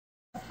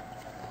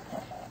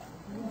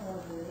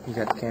You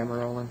got the camera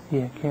rolling?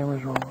 Yeah,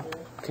 camera's rolling.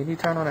 Can you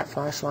turn on that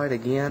flashlight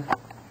again?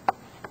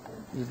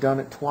 You've done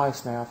it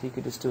twice now. If you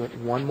could just do it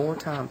one more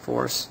time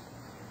for us,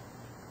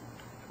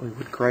 we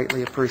would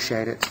greatly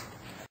appreciate it.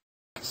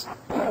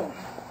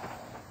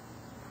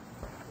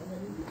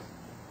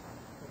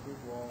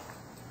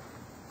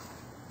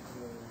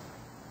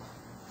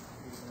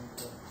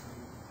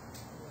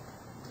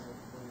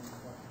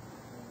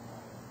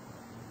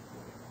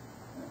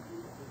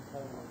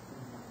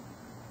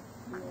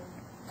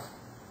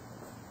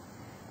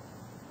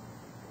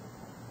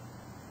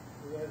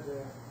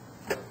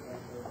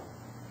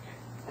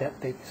 That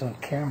baby's on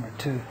camera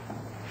too.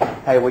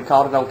 Hey, we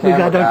caught it on camera. We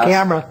got it on guys.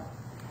 camera.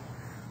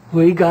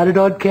 We got it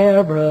on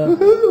camera.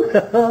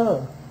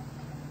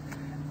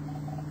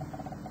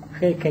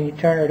 Okay, can you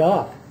turn it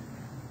off?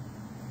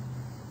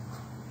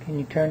 Can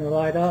you turn the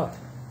light off?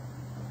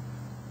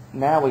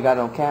 Now we got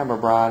it on camera,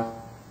 Brian.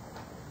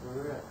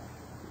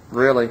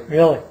 Really?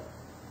 Really?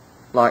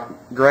 Like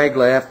Greg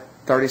left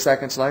 30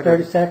 seconds later.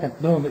 30 seconds,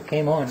 boom, it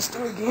came on. Let's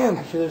do it again.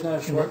 You sure there's not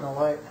a short in the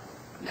light?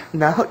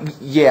 No,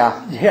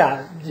 yeah.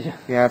 Yeah. Yeah,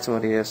 that's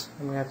what it is.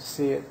 I'm going to have to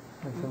see it.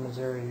 I'm from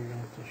Missouri. You're going to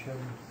have to show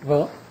me.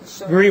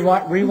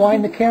 Well,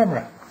 rewind the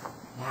camera.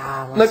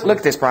 Look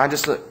at this, Brian.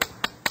 Just look.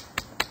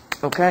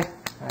 Okay?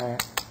 All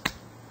right.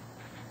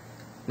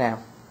 Now.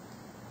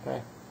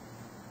 Okay.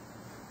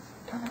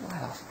 Turn that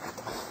light off.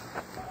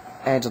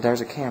 Angela,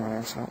 there's a camera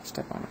there, so don't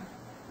step on it.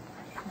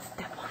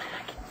 Step on it.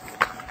 I can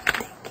see the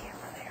big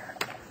camera there.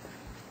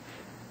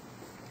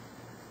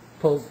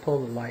 Pull the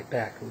light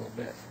back a little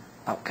bit.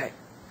 Okay.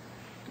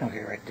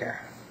 Okay, right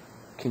there.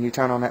 Can you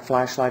turn on that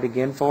flashlight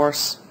again for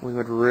us? We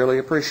would really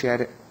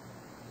appreciate it.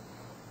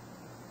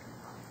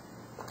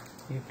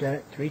 You've done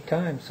it 3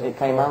 times so It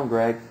came far. on,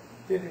 Greg.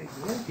 Did it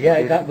again?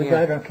 Yeah, we Yeah.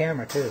 got it on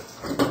camera too.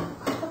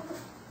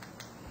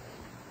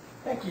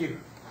 Thank you.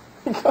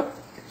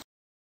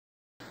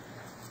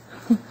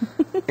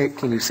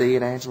 Can you see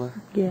it, Angela?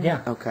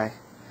 Yeah. Okay.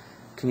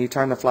 Can you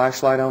turn the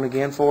flashlight on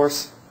again for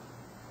us?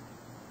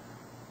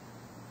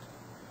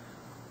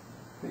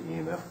 The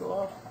EMF go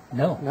off?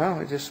 No. No,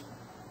 it just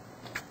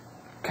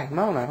came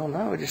on. I don't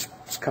know. It's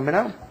coming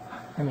on.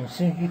 I mean, as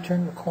soon as you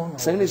turn the corner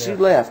As soon over as you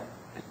there, left.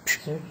 as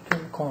soon as you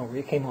turn the corner over,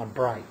 it came on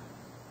bright.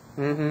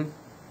 Mm-hmm.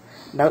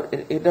 No,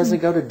 it doesn't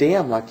go to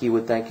dim like you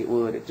would think it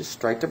would. It just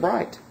straight to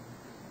bright.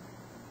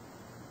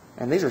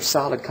 And these are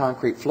solid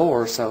concrete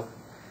floors, so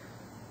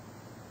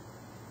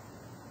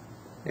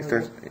if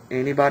there's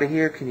anybody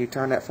here, can you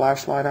turn that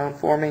flashlight on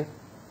for me?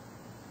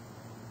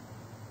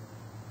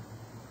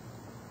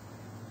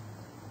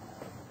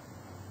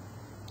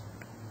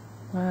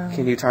 Wow.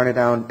 Can you turn it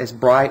on as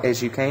bright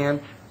as you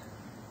can?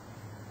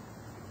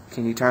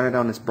 Can you turn it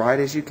on as bright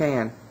as you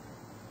can?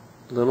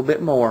 A little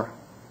bit more.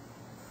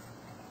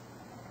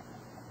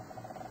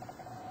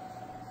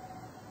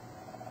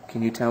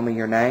 Can you tell me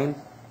your name?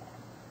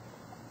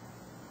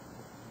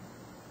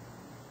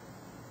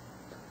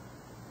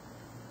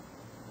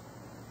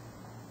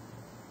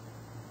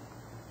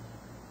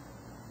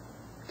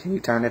 Can you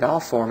turn it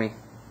off for me?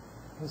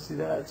 Let's see,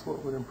 that's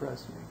what would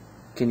impress me.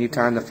 Can you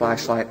turn the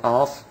flashlight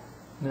off?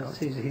 No,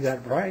 see, he got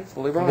it bright.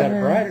 Fully You got bright. it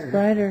Yeah, brighter. it's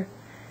brighter.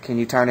 Can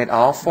you turn it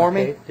off for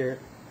Okay, me? there.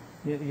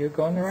 You're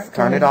going the right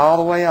Turn way. it all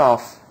the way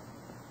off.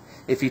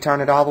 If you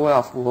turn it all the way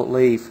off, we'll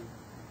leave.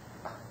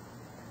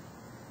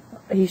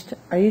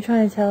 Are you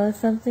trying to tell us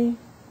something?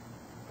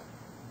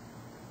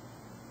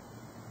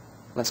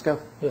 Let's go.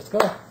 Let's go.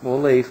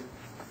 We'll leave.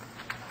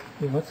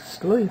 He wants us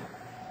to leave.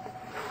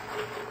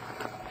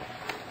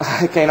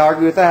 I can't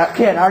argue with that.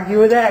 Can't argue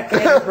with that,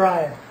 can you,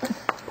 Brian?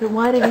 Then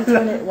why did he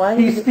turn it?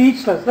 He's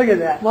speechless. Look at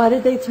that. Why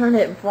did they turn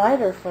it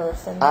brighter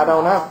first? And I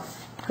don't know. off?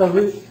 Because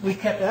we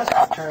kept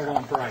asking to turn it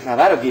on bright. Now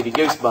that'll give you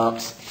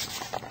goosebumps.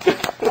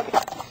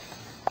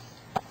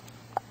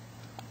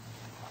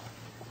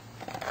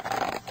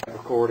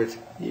 Recorded.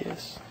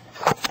 Yes.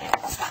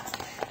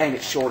 And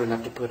it's short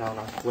enough to put on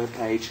a web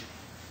page.